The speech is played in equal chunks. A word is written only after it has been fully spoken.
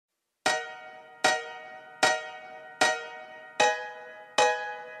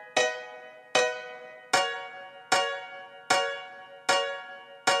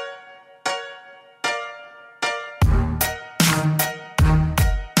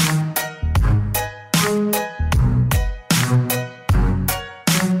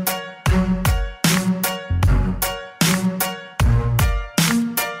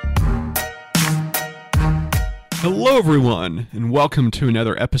everyone, and welcome to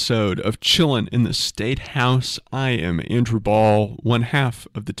another episode of Chillin in the Statehouse. I am Andrew Ball, one half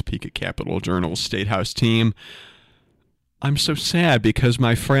of the Topeka Capital Journal Statehouse team. I'm so sad because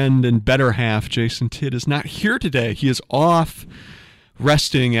my friend and better half, Jason Tidd, is not here today. He is off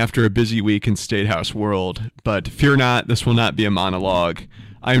resting after a busy week in Statehouse world. But fear not, this will not be a monologue.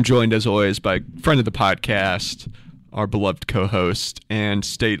 I am joined, as always, by friend of the podcast, our beloved co-host, and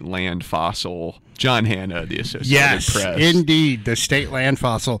state land fossil, John Hanna, the Associated Press. Yes, indeed, the state land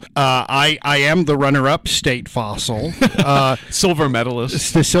fossil. I am the runner-up state fossil. Silver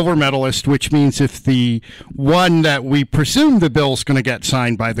medalist. The silver medalist, which means if the one that we presume the bill's going to get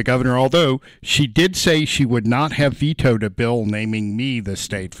signed by the governor, although she did say she would not have vetoed a bill naming me the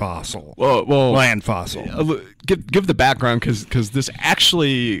state fossil, land fossil. Give the background, because this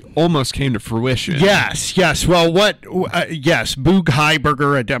actually almost came to fruition. Yes. Well, yes, Boog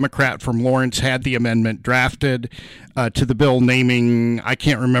Heiberger, a Democrat from Lawrence, had the amendment drafted to the bill naming, I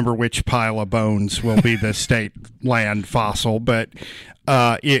can't remember which pile of bones will be the state land fossil, but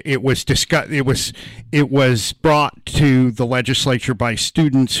it was discussed. It was brought to the legislature by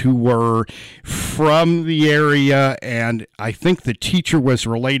students who were from the area, and I think the teacher was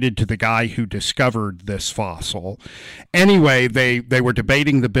related to the guy who discovered this fossil. Anyway, they were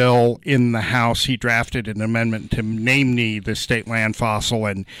debating the bill in the House. He drafted an amendment to name me the state land fossil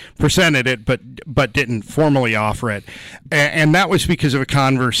and presented it, but didn't formally offer it. And that was because of a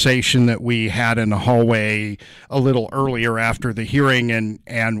conversation that we had in the hallway a little earlier after the hearing,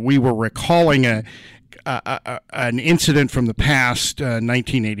 and we were recalling an incident from the past,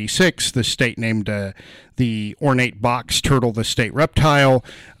 1986. The state named the ornate box turtle the state reptile.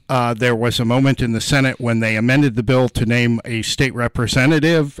 There was a moment in the Senate when they amended the bill to name a state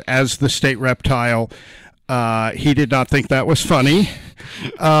representative as the state reptile. He did not think that was funny.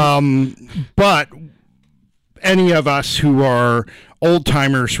 But any of us who are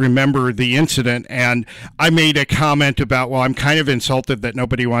old-timers remember the incident, and I made a comment about, well, I'm kind of insulted that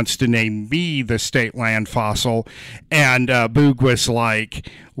nobody wants to name me the state land fossil, and Boog was like,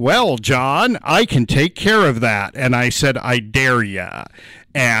 well, John, I can take care of that, and I said, I dare ya,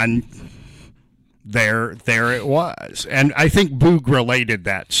 and there it was. And I think Boog related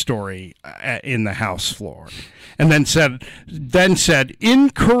that story in the House floor. And then said,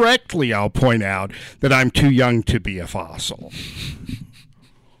 incorrectly, I'll point out, that I'm too young to be a fossil.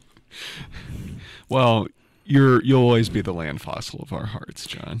 Well, you'll always be the land fossil of our hearts,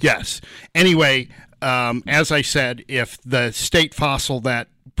 John. Yes. Anyway, as I said, if the state fossil that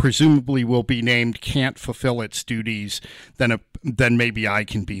presumably will be named can't fulfill its duties, then maybe I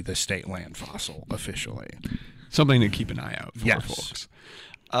can be the state land fossil officially. Something to keep an eye out for, yes. Folks.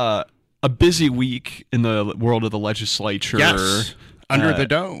 A busy week in the world of the legislature. Yes, under the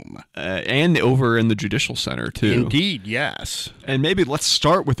dome. And over in the Judicial Center, too. Indeed, yes. And maybe let's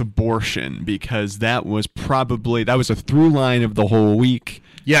start with abortion, because that was a through line of the whole week.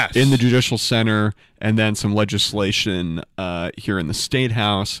 Yes. In the Judicial Center, and then some legislation here in the State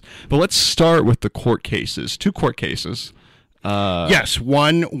House. But let's start with the court cases. Two court cases. Yes,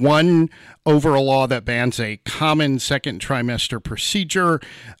 one over a law that bans a common second trimester procedure.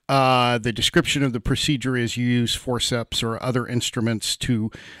 The description of the procedure is use forceps or other instruments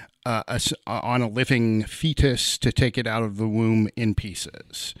to on a living fetus to take it out of the womb in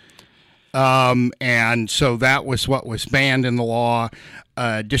pieces. And so that was what was banned in the law.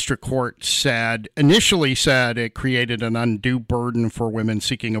 District court initially said it created an undue burden for women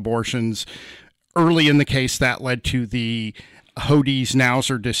seeking abortions. Early in the case, that led to the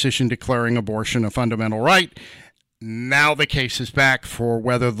Hodges-Nauser decision declaring abortion a fundamental right. Now the case is back for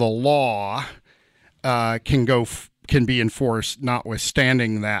whether the law can be enforced,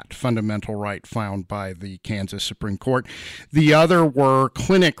 notwithstanding that fundamental right found by the Kansas Supreme Court. The other were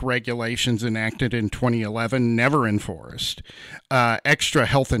clinic regulations enacted in 2011, never enforced. Extra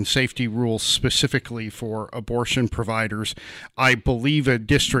health and safety rules specifically for abortion providers. I believe a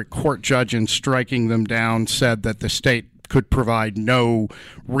district court judge, in striking them down, said that the state could provide no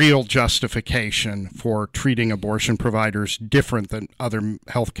real justification for treating abortion providers different than other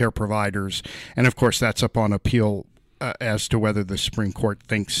healthcare providers. And of course, that's up on appeal as to whether the Supreme Court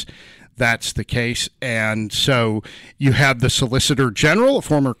thinks that's the case. And so you have the Solicitor General, a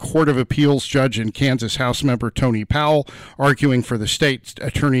former Court of Appeals judge and Kansas House member Tony Powell, arguing for the state,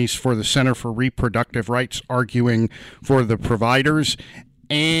 attorneys for the Center for Reproductive Rights arguing for the providers.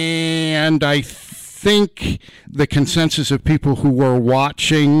 And I think the consensus of people who were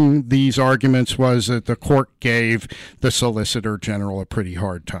watching these arguments was that the court gave the Solicitor General a pretty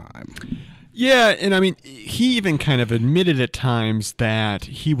hard time. Yeah, and I mean, he even kind of admitted at times that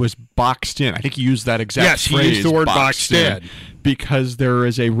he was boxed in. I think he used that exact phrase. Yes, he used the word boxed in. Because there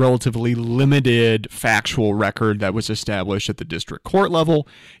is a relatively limited factual record that was established at the district court level.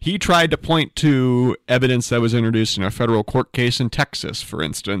 He tried to point to evidence that was introduced in a federal court case in Texas, for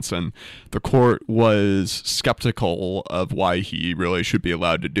instance, and the court was skeptical of why he really should be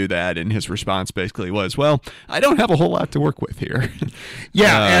allowed to do that, and his response basically was, well, I don't have a whole lot to work with here.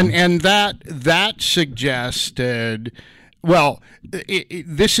 Yeah, and that suggested... Well,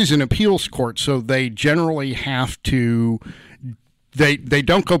 this is an appeals court, so they generally have to... They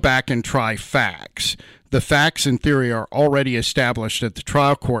don't go back and try facts. The facts, in theory, are already established at the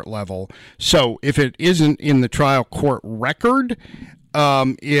trial court level. So if it isn't in the trial court record,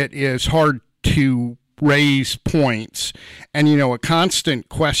 it is hard to raise points. And, a constant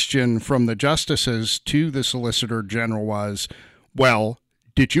question from the justices to the Solicitor General was, well,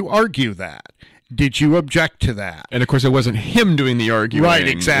 did you argue that? Did you object to that? And, of course, it wasn't him doing the arguing. Right,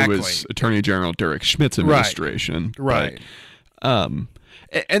 exactly. It was Attorney General Derek Schmidt's administration. Right. That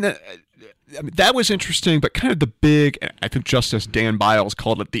was interesting, but kind of the big, I think Justice Dan Biles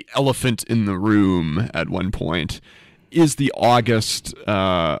called it the elephant in the room at one point, is the August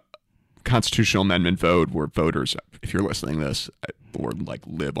constitutional amendment vote where voters, if you're listening to this, or like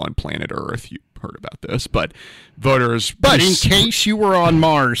live on planet Earth, you heard about this, but voters... But in case you were on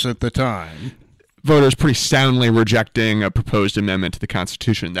Mars at the time... Voters pretty soundly rejecting a proposed amendment to the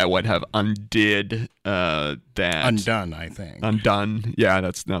Constitution that would have undone, I think. Undone.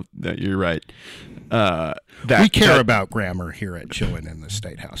 Yeah, you're right. We care about grammar here at Chillin in the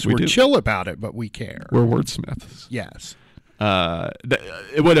Statehouse. We're chill about it, but we care. We're wordsmiths. Yes.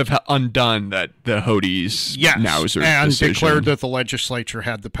 It would have undone that the Hodes Nauser and decision. Declared that the legislature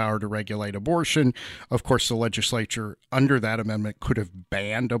had the power to regulate abortion. Of course, the legislature under that amendment could have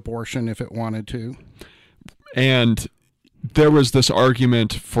banned abortion if it wanted to. And there was this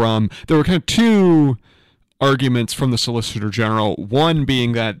argument there were kind of two arguments from the Solicitor General, one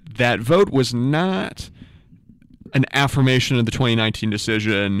being that vote was not an affirmation of the 2019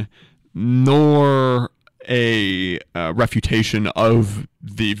 decision, nor a refutation of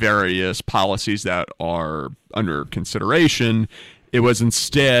the various policies that are under consideration. It was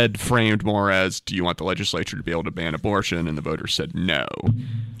instead framed more as, do you want the legislature to be able to ban abortion? And the voters said no.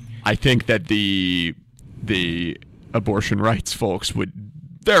 I think that the abortion rights folks would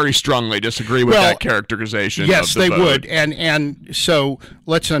very strongly disagree with that characterization. Yes, of the they vote. would. And so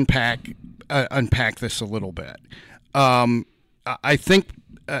let's unpack this a little bit. I think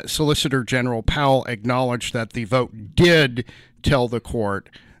Solicitor General Powell acknowledged that the vote did tell the court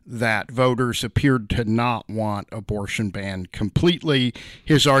that voters appeared to not want abortion banned completely.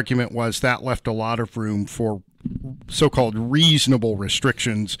 His argument was that left a lot of room for so-called reasonable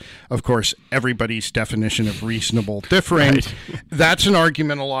restrictions. Of course, everybody's definition of reasonable differing. Right. That's an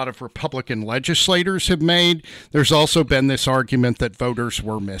argument a lot of Republican legislators have made. There's also been this argument that voters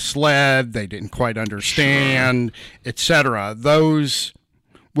were misled, they didn't quite understand, etc.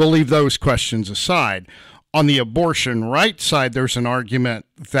 We'll leave those questions aside. On the abortion rights side, there's an argument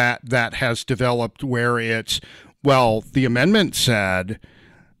that has developed where it's, well, the amendment said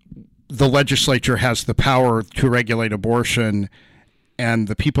the legislature has the power to regulate abortion, and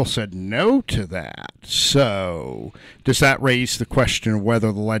the people said no to that. So does that raise the question of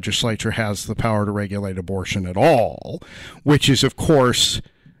whether the legislature has the power to regulate abortion at all, which is, of course,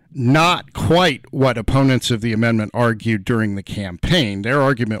 not quite what opponents of the amendment argued during the campaign. Their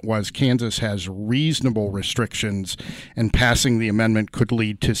argument was Kansas has reasonable restrictions, and passing the amendment could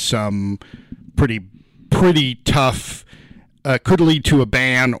lead to some pretty tough, could lead to a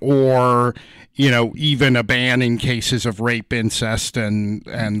ban, or even a ban in cases of rape, incest, and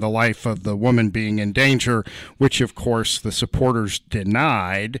the life of the woman being in danger, which of course the supporters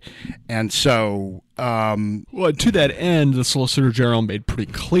denied. And so well, to that end, the Solicitor General made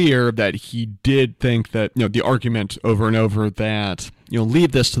pretty clear that he did think that the argument over and over that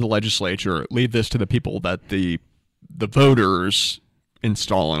leave this to the legislature, leave this to the people that the voters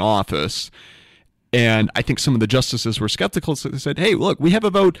install in office. And I think some of the justices were skeptical, so they said, hey, look, we have a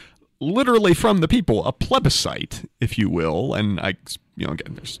vote literally from the people, a plebiscite, if you will. And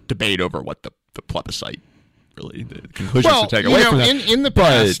again, there's debate over what the plebiscite really, the conclusions to take away from that. In the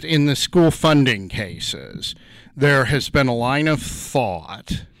past, in the school funding cases, there has been a line of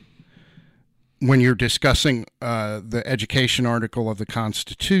thought when you're discussing the education article of the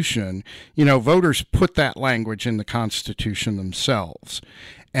Constitution. Voters put that language in the Constitution themselves.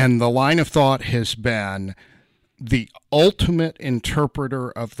 And the line of thought has been the ultimate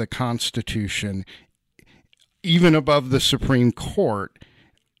interpreter of the Constitution, even above the Supreme Court,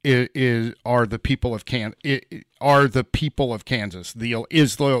 are the people of Kansas, the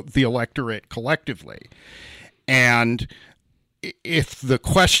electorate collectively. And if the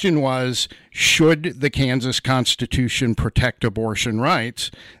question was, should the Kansas Constitution protect abortion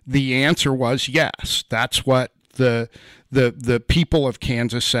rights, the answer was yes. That's what the people of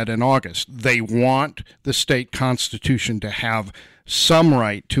Kansas said in August. They want the state constitution to have some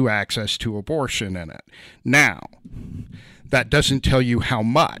right to access to abortion in it. Now, that doesn't tell you how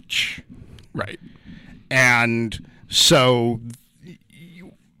much. Right. And so,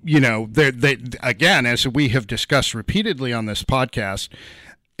 they again, as we have discussed repeatedly on this podcast,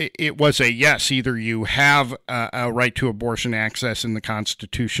 it was a yes, either you have a right to abortion access in the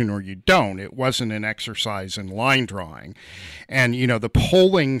Constitution or you don't. It wasn't an exercise in line drawing. And, the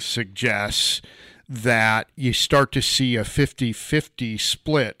polling suggests that you start to see a 50-50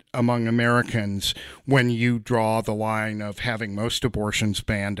 split among Americans when you draw the line of having most abortions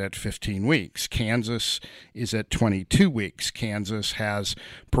banned at 15 weeks. Kansas is at 22 weeks. Kansas has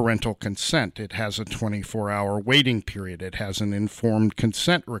parental consent. It has a 24-hour waiting period. It has an informed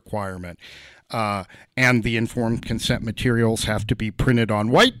consent requirement. And the informed consent materials have to be printed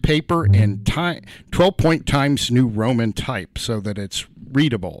on white paper in 12-point Times New Roman type so that it's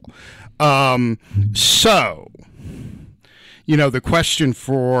readable. So, the question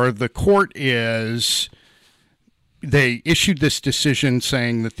for the court is, they issued this decision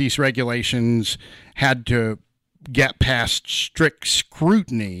saying that these regulations had to get past strict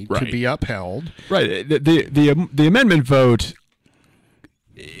scrutiny to be upheld. Right. The amendment vote,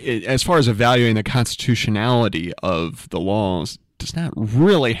 as far as evaluating the constitutionality of the laws, does not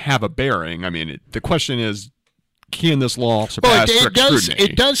really have a bearing. I mean, the question is, can this law surpass strict scrutiny?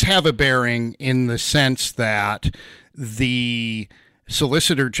 It does have a bearing in the sense that the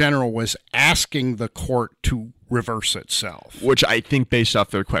Solicitor General was asking the court to reverse itself, which I think, based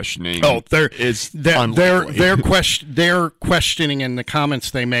off their questioning, is unlikely. Their questioning and the comments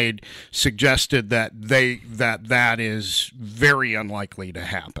they made suggested that that is very unlikely to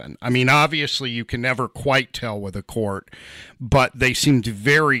happen. I mean, obviously, you can never quite tell with a court, but they seemed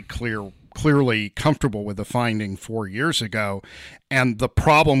very clearly comfortable with the finding 4 years ago. And the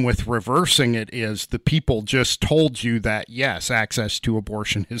problem with reversing it is the people just told you that, yes, access to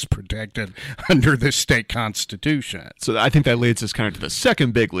abortion is protected under the state constitution. So I think that leads us kind of to the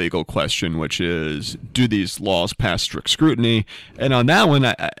second big legal question, which is, do these laws pass strict scrutiny? And on that one,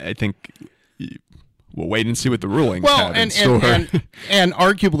 I think we'll wait and see what the rulings have in store. And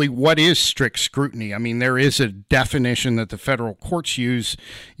arguably, what is strict scrutiny? I mean, there is a definition that the federal courts use.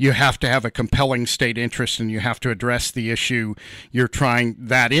 You have to have a compelling state interest, and you have to address the issue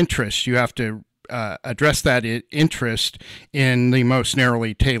that interest. You have to address that interest in the most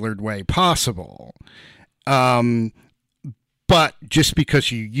narrowly tailored way possible. But just because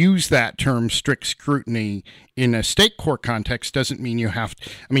you use that term, strict scrutiny, in a state court context doesn't mean you have to.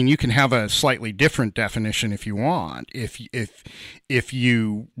 I mean, you can have a slightly different definition if you want. If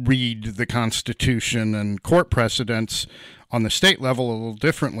you read the Constitution and court precedents on the state level a little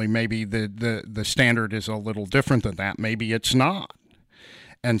differently, maybe the standard is a little different than that. Maybe it's not.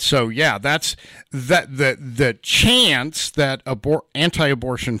 And so, yeah, that's the chance that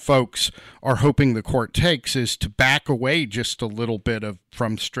anti-abortion folks are hoping the court takes is to back away just a little bit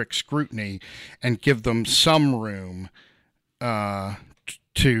from strict scrutiny and give them some room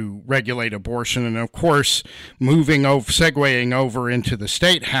to regulate abortion. And of course, segueing over into the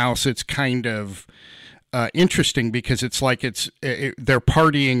Statehouse, it's kind of interesting because it's like they're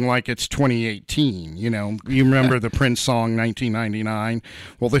partying like it's 2018. You remember the Prince song 1999?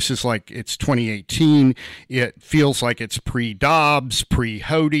 Well, this is like it's 2018. It feels like it's pre-Dobbs,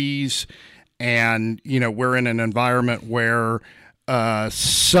 pre-Hodes, and we're in an environment where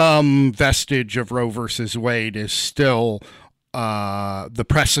some vestige of Roe versus Wade is still the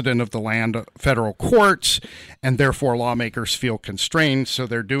precedent of the federal courts, and therefore lawmakers feel constrained. So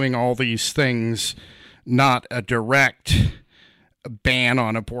they're doing all these things. Not a direct ban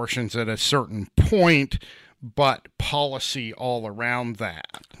on abortions at a certain point, but policy all around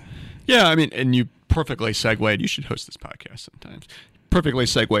that. Yeah, I mean, and you perfectly segued. You should host this podcast sometimes. Perfectly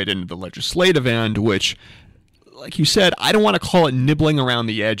segued into the legislative end, which, like you said, I don't want to call it nibbling around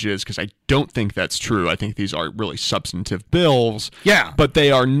the edges because I don't think that's true. I think these are really substantive bills. Yeah. But they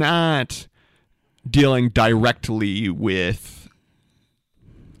are not dealing directly with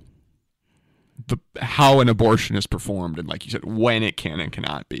how an abortion is performed and, like you said, when it can and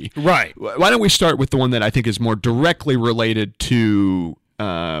cannot be. Right. Why don't we start with the one that I think is more directly related to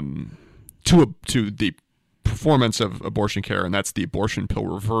the performance of abortion care, and that's the abortion pill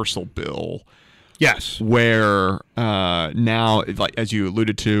reversal bill, Yes. Where now, like as you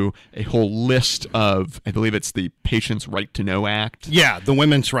alluded to, a whole list of, I believe it's the Patient's Right to Know Act. Yeah, the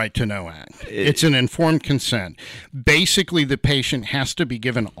Women's Right to Know Act. It's an informed consent. Basically, the patient has to be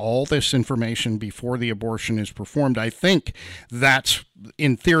given all this information before the abortion is performed. I think that's,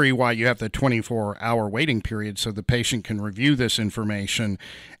 in theory, why you have the 24-hour waiting period, so the patient can review this information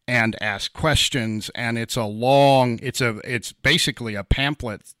and ask questions. And it's a long, it's basically a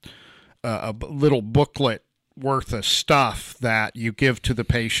pamphlet, a little booklet worth of stuff that you give to the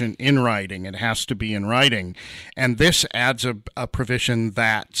patient in writing. It has to be in writing. And this adds a provision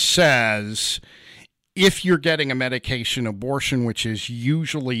that says if you're getting a medication abortion, which is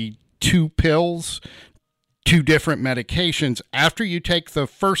usually 2 pills, 2 different medications, after you take the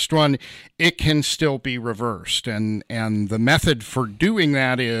first one, it can still be reversed. And the method for doing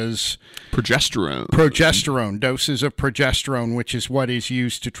that is progesterone, doses of progesterone, which is what is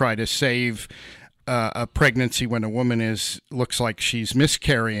used to try to save a pregnancy when a woman looks like she's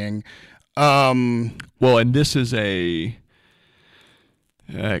miscarrying. Well, and this is a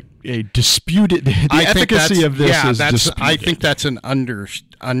disputed. The efficacy of this is disputed. I think that's an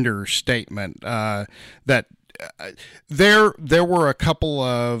understatement. That there were a couple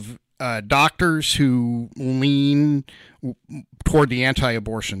of doctors who lean toward the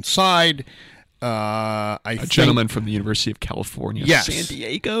anti-abortion side. A gentleman from the University of California, yes. San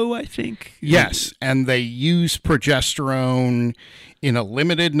Diego, I think. Yes, and they use progesterone in a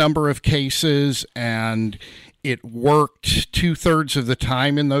limited number of cases, and it worked 2/3 of the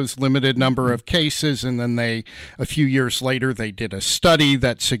time in those limited number of cases. And then a few years later, they did a study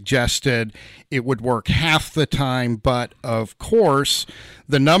that suggested it would work half the time. But of course,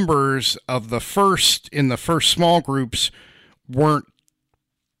 the numbers of in the first small groups weren't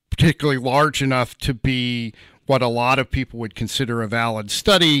particularly large enough to be what a lot of people would consider a valid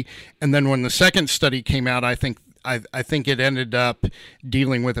study. And then when the second study came out, I think it ended up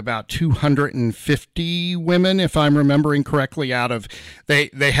dealing with about 250 women, if I'm remembering correctly, out of they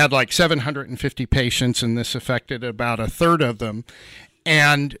had like 750 patients, and this affected about 1/3 of them.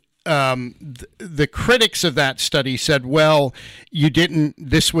 And the critics of that study said, well,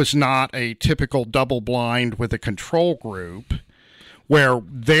 this was not a typical double blind with a control group where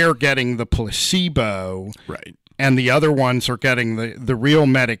they're getting the placebo, right, and the other ones are getting the real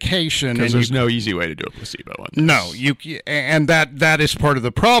medication. Because there's no easy way to do a placebo on this. No, and that is part of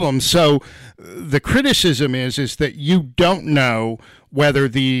the problem. So the criticism is that you don't know whether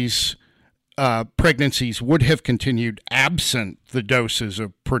these pregnancies would have continued absent the doses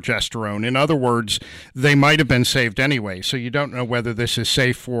of progesterone. In other words, they might have been saved anyway. So you don't know whether this is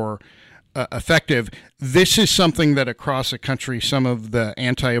safe or effective. This is something that across the country, some of the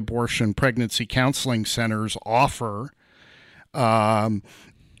anti-abortion pregnancy counseling centers offer, or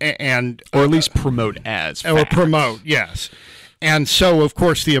at least promote as or promote, yes. And so, of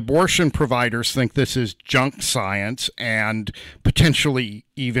course, the abortion providers think this is junk science and potentially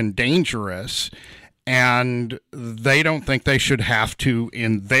even dangerous. And they don't think they should have to,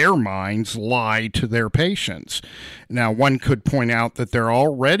 in their minds, lie to their patients. Now, one could point out that they're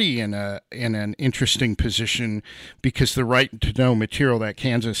already in an interesting position because the Right to Know material that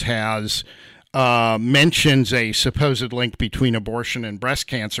Kansas has mentions a supposed link between abortion and breast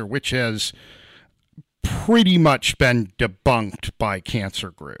cancer, which has pretty much been debunked by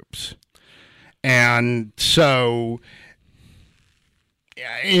cancer groups. And so,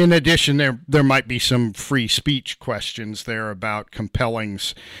 in addition, there might be some free speech questions there about compelling,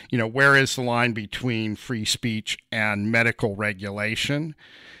 where is the line between free speech and medical regulation?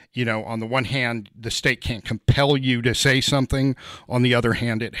 On the one hand, the state can't compel you to say something. On the other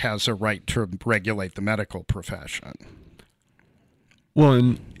hand, it has a right to regulate the medical profession. Well,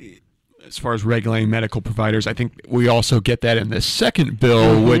 and as far as regulating medical providers, I think we also get that in this second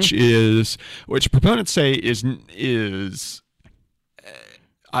bill, mm-hmm. which proponents say is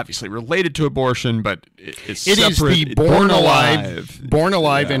obviously related to abortion, but it's separate. It is the Born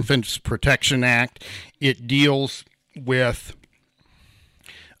Alive Infants Protection Act. It deals with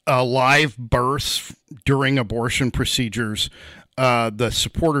live births during abortion procedures. The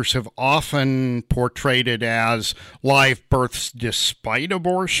supporters have often portrayed it as live births despite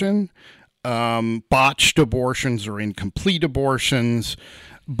abortion, botched abortions or incomplete abortions,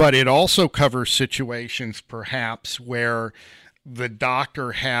 but it also covers situations perhaps where the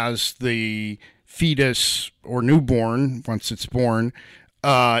doctor has the fetus or newborn, once it's born,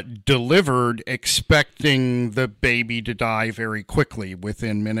 delivered, expecting the baby to die very quickly,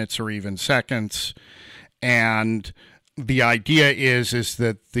 within minutes or even seconds. And the idea is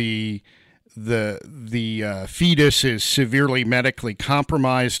that the the fetus is severely medically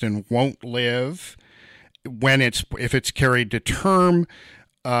compromised and won't live if it's carried to term.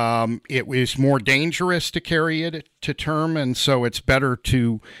 It is more dangerous to carry it to term, and so it's better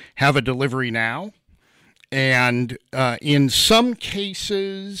to have a delivery now. And in some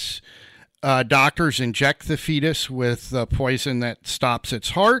cases, doctors inject the fetus with poison that stops its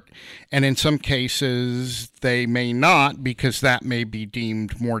heart, and in some cases they may not, because that may be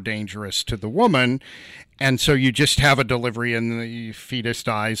deemed more dangerous to the woman. And so you just have a delivery and the fetus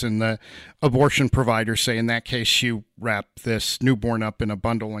dies, and the abortion providers say in that case you wrap this newborn up in a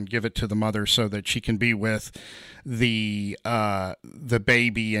bundle and give it to the mother so that she can be with the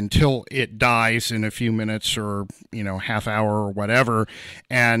baby until it dies in a few minutes or half hour or whatever.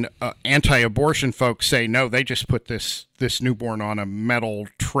 And anti-abortion folks say no, they just put this newborn on a metal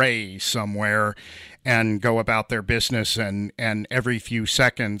tray somewhere and go about their business, and every few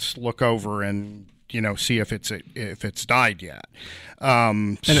seconds look over and see if it's died yet.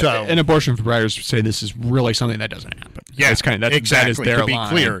 And abortion providers say this is really something that doesn't happen. Yeah, exactly. That is their to be line.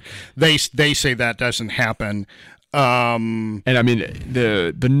 Clear, they say that doesn't happen. And I mean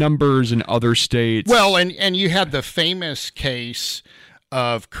the numbers in other states. Well, and you had the famous case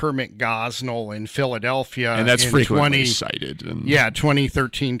of Kermit Gosnell in Philadelphia, and that's frequently cited.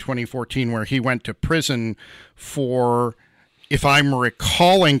 2013, 2014, where he went to prison for, if I'm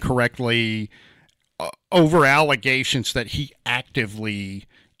recalling correctly, over allegations that he actively,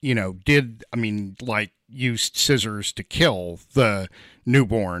 used scissors to kill the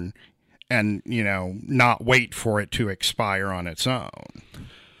newborn and, not wait for it to expire on its own.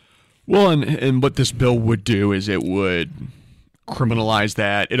 Well, and what this bill would do is it would criminalize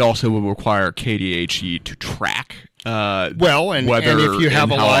that. It also would require KDHE to track and if you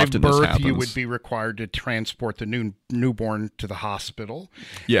have a live birth, you would be required to transport the newborn to the hospital.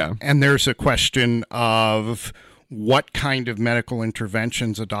 Yeah. And there's a question of what kind of medical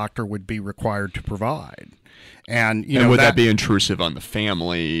interventions a doctor would be required to provide. And would that be intrusive on the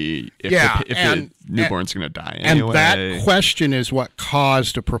family if the newborn's going to die anyway? And that question is what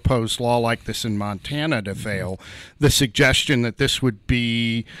caused a proposed law like this in Montana to fail. The suggestion that this would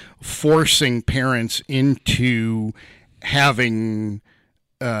be forcing parents into having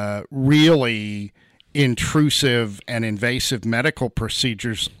really intrusive and invasive medical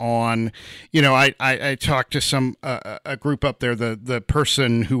procedures on, I talked to a group up there, the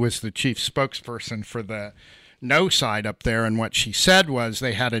person who was the chief spokesperson for the No side up there, and what she said was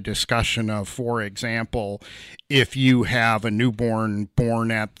they had a discussion of, for example, if you have a newborn born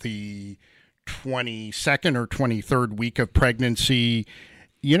at the 22nd or 23rd week of pregnancy,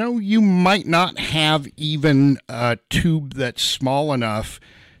 you might not have even a tube that's small enough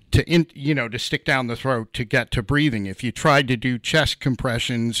to stick down the throat to get to breathing. If you tried to do chest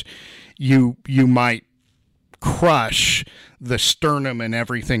compressions, you might crush the sternum and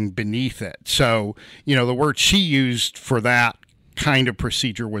everything beneath it. So, the word she used for that kind of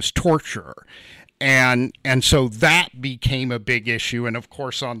procedure was torture. And so that became a big issue. And of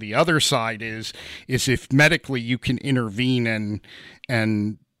course, on the other side is if medically you can intervene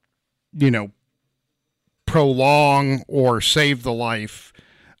and prolong or save the life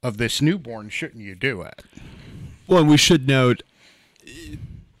of this newborn, shouldn't you do it? Well, and we should note,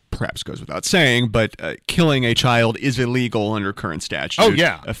 perhaps goes without saying, but killing a child is illegal under current statute. Oh,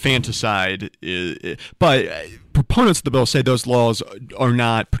 yeah. A fanticide is, but proponents of the bill say those laws are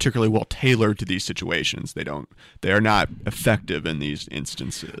not particularly well tailored to these situations. They are not effective in these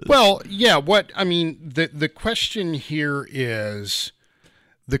instances. Well, yeah, the question here is,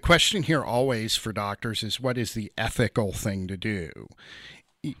 the question here always for doctors is, what is the ethical thing to do?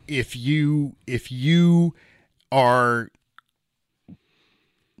 If you are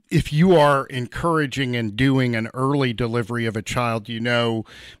encouraging and doing an early delivery of a child,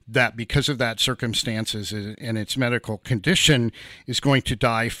 that because of that circumstances and its medical condition is going to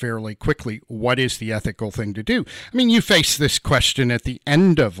die fairly quickly. What is the ethical thing to do? You face this question at the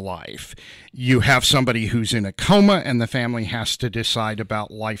end of life. You have somebody who's in a coma and the family has to decide about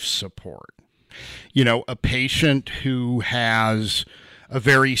life support. A patient who has a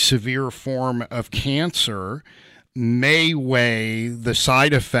very severe form of cancer may weigh the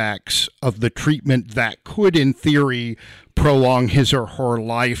side effects of the treatment that could, in theory, prolong his or her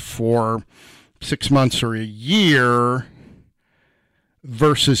life for 6 months or a year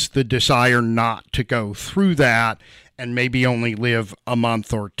versus the desire not to go through that and maybe only live a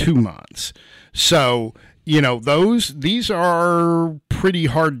month or 2 months. So, these are pretty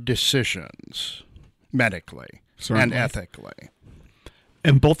hard decisions medically and ethically.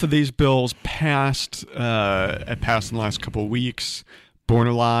 And both of these bills passed in the last couple of weeks, Born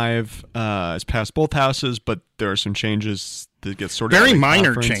Alive has passed both houses, but there are some changes that get sorted out Very in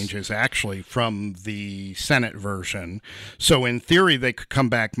minor conference. changes, actually, from the Senate version. So in theory, they could come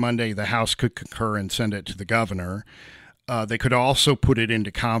back Monday. The House could concur and send it to the governor. They could also put it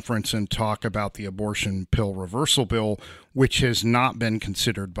into conference and talk about the abortion pill reversal bill, which has not been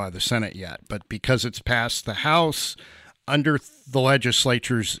considered by the Senate yet. But because it's passed the House under the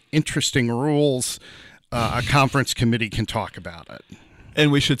legislature's interesting rules, a conference committee can talk about it. And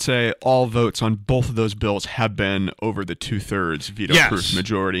we should say all votes on both of those bills have been over the 2/3 veto-proof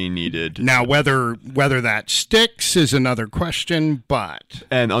majority needed. Now, whether that sticks is another question, but...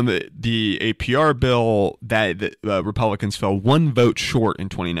 And on the APR bill, the Republicans fell one vote short in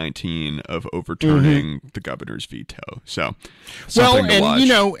 2019 of overturning the governor's veto. So, something to watch.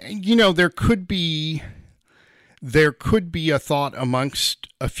 You know, there could be a thought amongst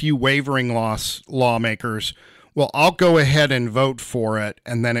a few wavering lawmakers. Well, I'll go ahead and vote for it,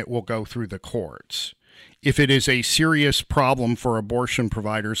 and then it will go through the courts. If it is a serious problem for abortion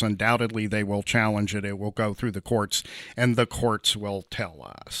providers, undoubtedly they will challenge it. It will go through the courts, and the courts will tell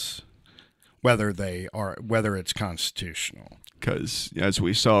us whether it's constitutional. Because, as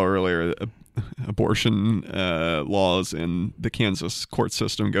we saw earlier, abortion laws and the Kansas court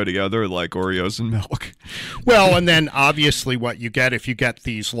system go together like Oreos and milk. Well, and then obviously what you get, if you get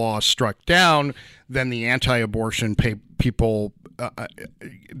these laws struck down, then the anti-abortion people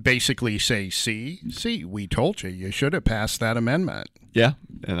basically say, see, we told you, you should have passed that amendment. Yeah,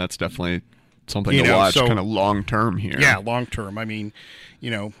 and that's definitely something to watch kind of long-term here. Yeah, long-term. I mean,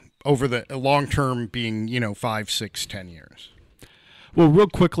 over the long-term being, 5, 6, 10 years. Well, real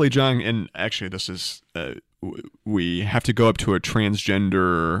quickly, John, and actually this is, we have to go up to a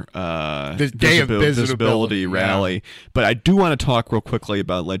transgender the day of visibility rally, but I do want to talk real quickly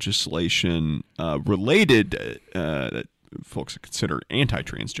about legislation related that folks consider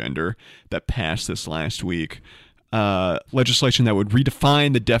anti-transgender that passed this last week. Legislation that would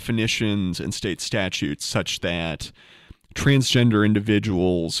redefine the definitions in state statutes such that transgender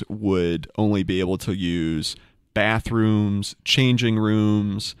individuals would only be able to use bathrooms, changing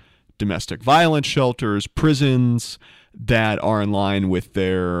rooms, domestic violence shelters, prisons that are in line with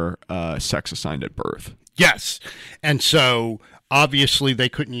their sex assigned at birth. Yes. And so obviously they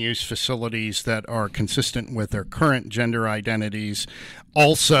couldn't use facilities that are consistent with their current gender identities.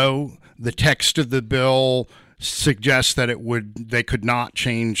 Also, the text of the bill suggests that they could not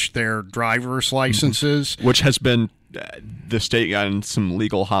change their driver's licenses, which has been the state got in some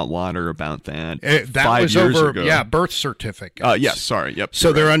legal hot water about that. That 5 was years over, ago. Birth certificates. Yes, sorry, yep.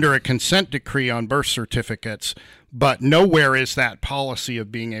 So they're under a consent decree on birth certificates, but nowhere is that policy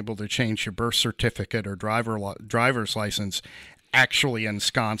of being able to change your birth certificate or driver's license actually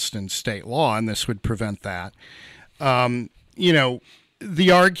ensconced in state law, and this would prevent that.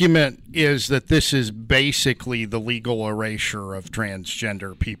 The argument is that this is basically the legal erasure of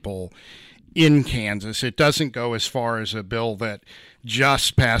transgender people in Kansas. It doesn't go as far as a bill that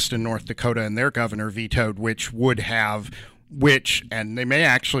just passed in North Dakota and their governor vetoed, and they may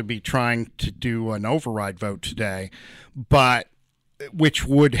actually be trying to do an override vote today, but which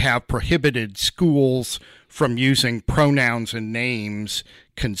would have prohibited schools from using pronouns and names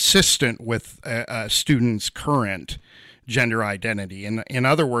consistent with a student's current gender identity. In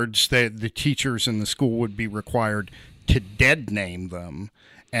other words, the teachers in the school would be required to dead name them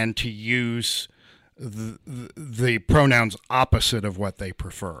and to use the pronouns opposite of what they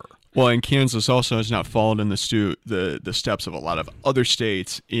prefer. Well, and Kansas also has not followed in the steps of a lot of other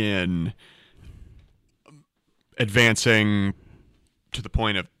states in advancing to the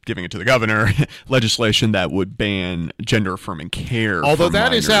point of giving it to the governor legislation that would ban gender-affirming care. Although for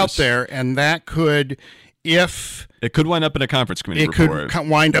that minors. is out there, and that could, if it could wind up in a conference committee report. It could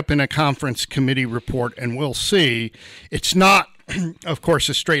wind up in a conference committee report, and we'll see. It's not, of course,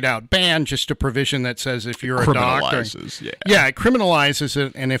 a straight-out ban, just a provision that says if you're a doctor... It criminalizes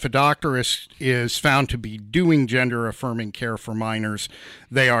it, and if a doctor is found to be doing gender-affirming care for minors,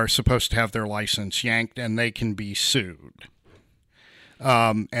 they are supposed to have their license yanked, and they can be sued.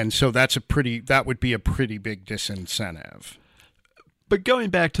 And so that would be a pretty big disincentive. But going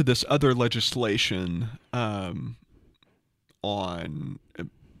back to this other legislation on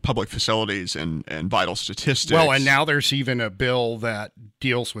public facilities and vital statistics. Well, and now there's even a bill that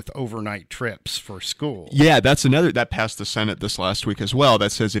deals with overnight trips for schools. Yeah, that passed the Senate this last week as well.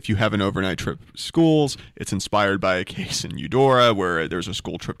 That says if you have an overnight trip to schools, it's inspired by a case in Eudora where there's a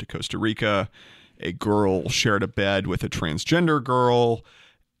school trip to Costa Rica. A girl shared a bed with a transgender girl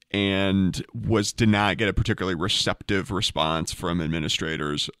and did not get a particularly receptive response from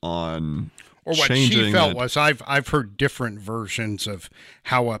administrators on Or what she felt was, I've heard different versions of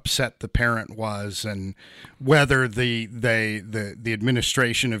how upset the parent was, and whether the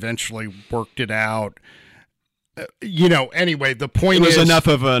administration eventually worked it out. Anyway, the point is, it was enough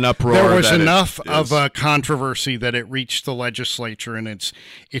of an uproar. There was enough of a controversy that it reached the legislature, and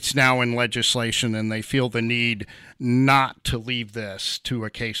it's now in legislation, and they feel the need not to leave this to a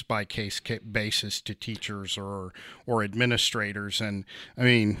case-by-case basis to teachers or administrators. And I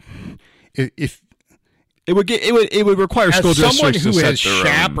mean, if it would require school districts to set their own. As someone who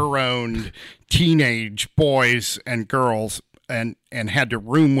has chaperoned teenage boys and girls and had to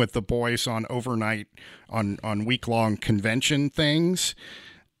room with the boys on overnight on week-long convention things,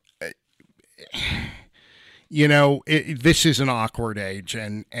 this is an awkward age,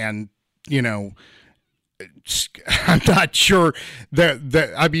 and I'm not sure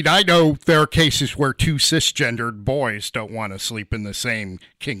that I mean, I know there are cases where two cisgendered boys don't want to sleep in the same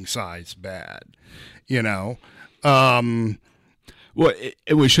king-size bed, Well,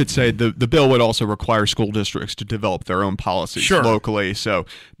 we should say the bill would also require school districts to develop their own policies locally. So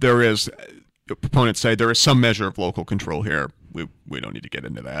there is, proponents say there is some measure of local control here. We don't need to get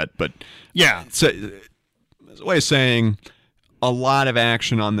into that, but yeah, so as a way of saying a lot of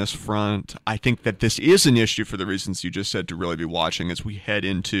action on this front. I think that this is an issue for the reasons you just said to really be watching as we head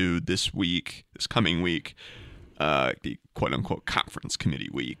into this coming week. The quote-unquote conference committee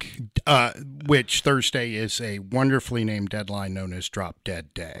week. Which Thursday is a wonderfully named deadline known as Drop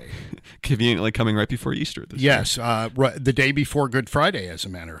Dead Day. Conveniently coming right before Easter this year. Yes, the day before Good Friday, as a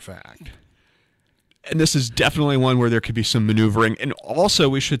matter of fact. And this is definitely one where there could be some maneuvering. And also,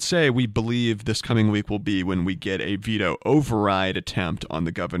 we should say, we believe this coming week will be when we get a veto override attempt on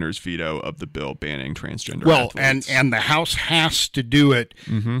the governor's veto of the bill banning transgender athletes. and the House has to do it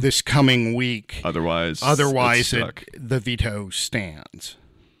this coming week. Otherwise the veto stands.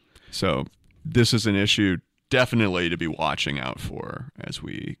 So this is an issue definitely to be watching out for as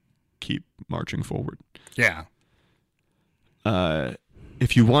we keep marching forward. Yeah.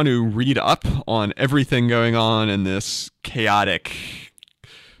 If you want to read up on everything going on in this chaotic,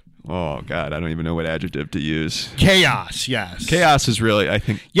 oh God, I don't even know what adjective to use. Chaos, yes. Chaos is really, I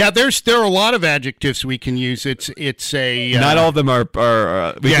think. Yeah, there are a lot of adjectives we can use. It's a not all of them are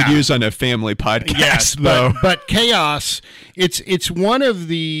we could use on a family podcast. Yes, though. But chaos. It's one of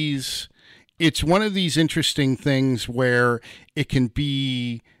these interesting things where it can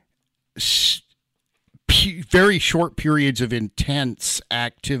be very short periods of intense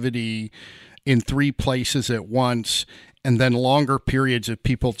activity in three places at once, and then longer periods of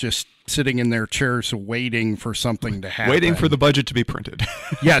people just sitting in their chairs waiting for something to happen. Waiting for the budget to be printed.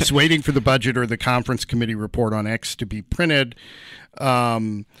 Yes, waiting for the budget or the conference committee report on X to be printed.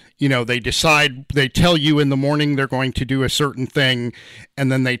 They tell you in the morning they're going to do a certain thing,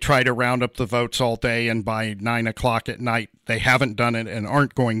 and then they try to round up the votes all day, and by 9 o'clock at night, they haven't done it and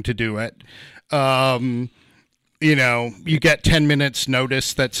aren't going to do it. You get 10 minutes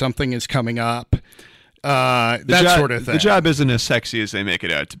notice that something is coming up. Sort of thing. The job isn't as sexy as they make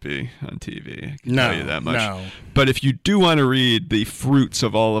it out to be on TV. I can tell you that much. No. But if you do want to read the fruits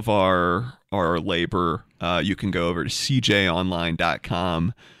of all of our labor, you can go over to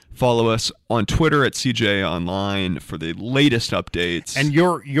cjonline.com. Follow us on Twitter at CJOnline for the latest updates. And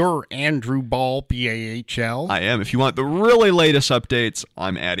you're Andrew Ball, BAHL? I am. If you want the really latest updates,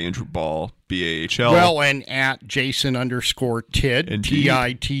 I'm at Andrew Ball, BAHL. Well, and at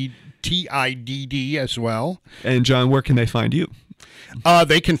Jason_Tidd, TIDD as well. And John, where can they find you?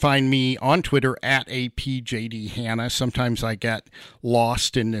 They can find me on Twitter at APJDHannah. Sometimes I get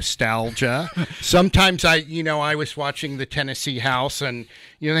lost in nostalgia. Sometimes I was watching the Tennessee House, and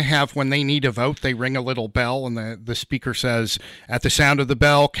they have, when they need a vote, they ring a little bell, and the speaker says, at the sound of the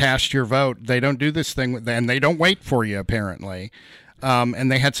bell, cast your vote. They don't do this thing, and they don't wait for you, apparently.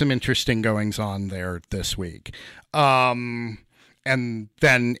 And they had some interesting goings on there this week. And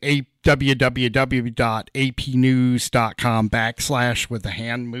then www.apnews.com/ with the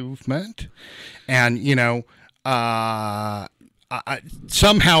hand movement. And,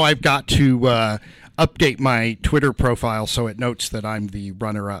 somehow I've got to update my Twitter profile so it notes that I'm the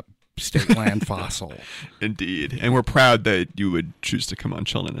runner-up state land fossil. Indeed. And we're proud that you would choose to come on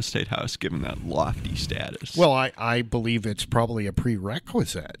Chillin in the Statehouse, given that lofty status. Well, I believe it's probably a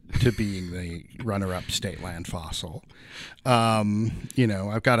prerequisite to being the runner-up state land fossil.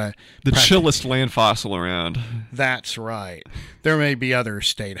 I've got the chillest land fossil around. That's right. There may be other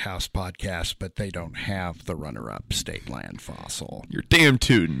Statehouse podcasts, but they don't have the runner-up state land fossil. You're damn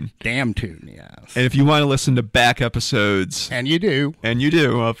tootin'. Damn tootin', yes. And if you want to listen to back episodes, and you do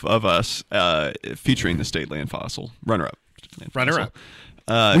of us featuring the state land fossil runner-up.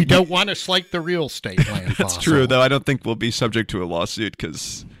 We don't want to slight the real state land fossil. That's true, though. I don't think we'll be subject to a lawsuit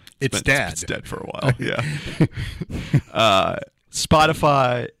because it's dead. It's dead for a while. Yeah.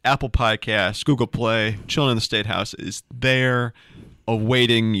 Spotify, Apple Podcasts, Google Play, Chillin' in the Statehouse is there,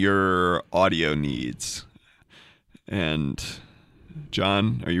 awaiting your audio needs. And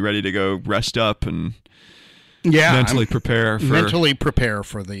John, are you ready to go rest up and mentally prepare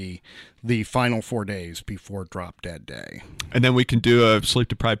for the final 4 days before Drop Dead Day? And then we can do a sleep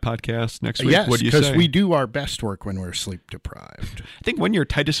deprived podcast next week. Yes, what do you say? because we do our best work when we're sleep deprived. I think one year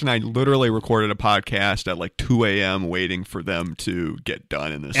Titus and I literally recorded a podcast at like 2 a.m. waiting for them to get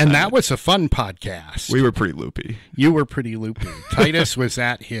done in this. And that was a fun podcast. We were pretty loopy. You were pretty loopy. Titus was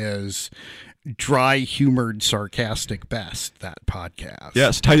at his dry, humored, sarcastic best, that podcast.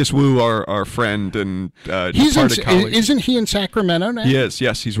 Yes, Titus Wu, our friend and colleague. Isn't he in Sacramento now? He is,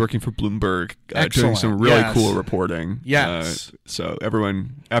 yes. He's working for Bloomberg, doing some really cool reporting. Yes. So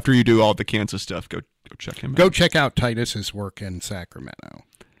everyone, after you do all the Kansas stuff, go check him out. Go check out Titus's work in Sacramento.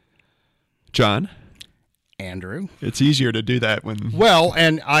 John? Andrew? It's easier to do that when... Well,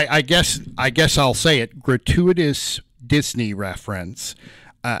 and I guess I'll say it, gratuitous Disney reference.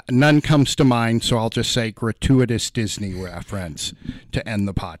 None comes to mind, so I'll just say gratuitous Disney reference to end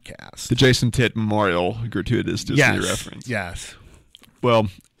the podcast. The Jason Titt Memorial gratuitous Disney reference. Yes. Well,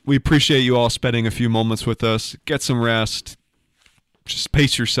 we appreciate you all spending a few moments with us. Get some rest. Just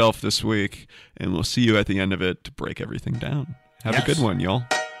pace yourself this week, and we'll see you at the end of it to break everything down. Have a good one, y'all.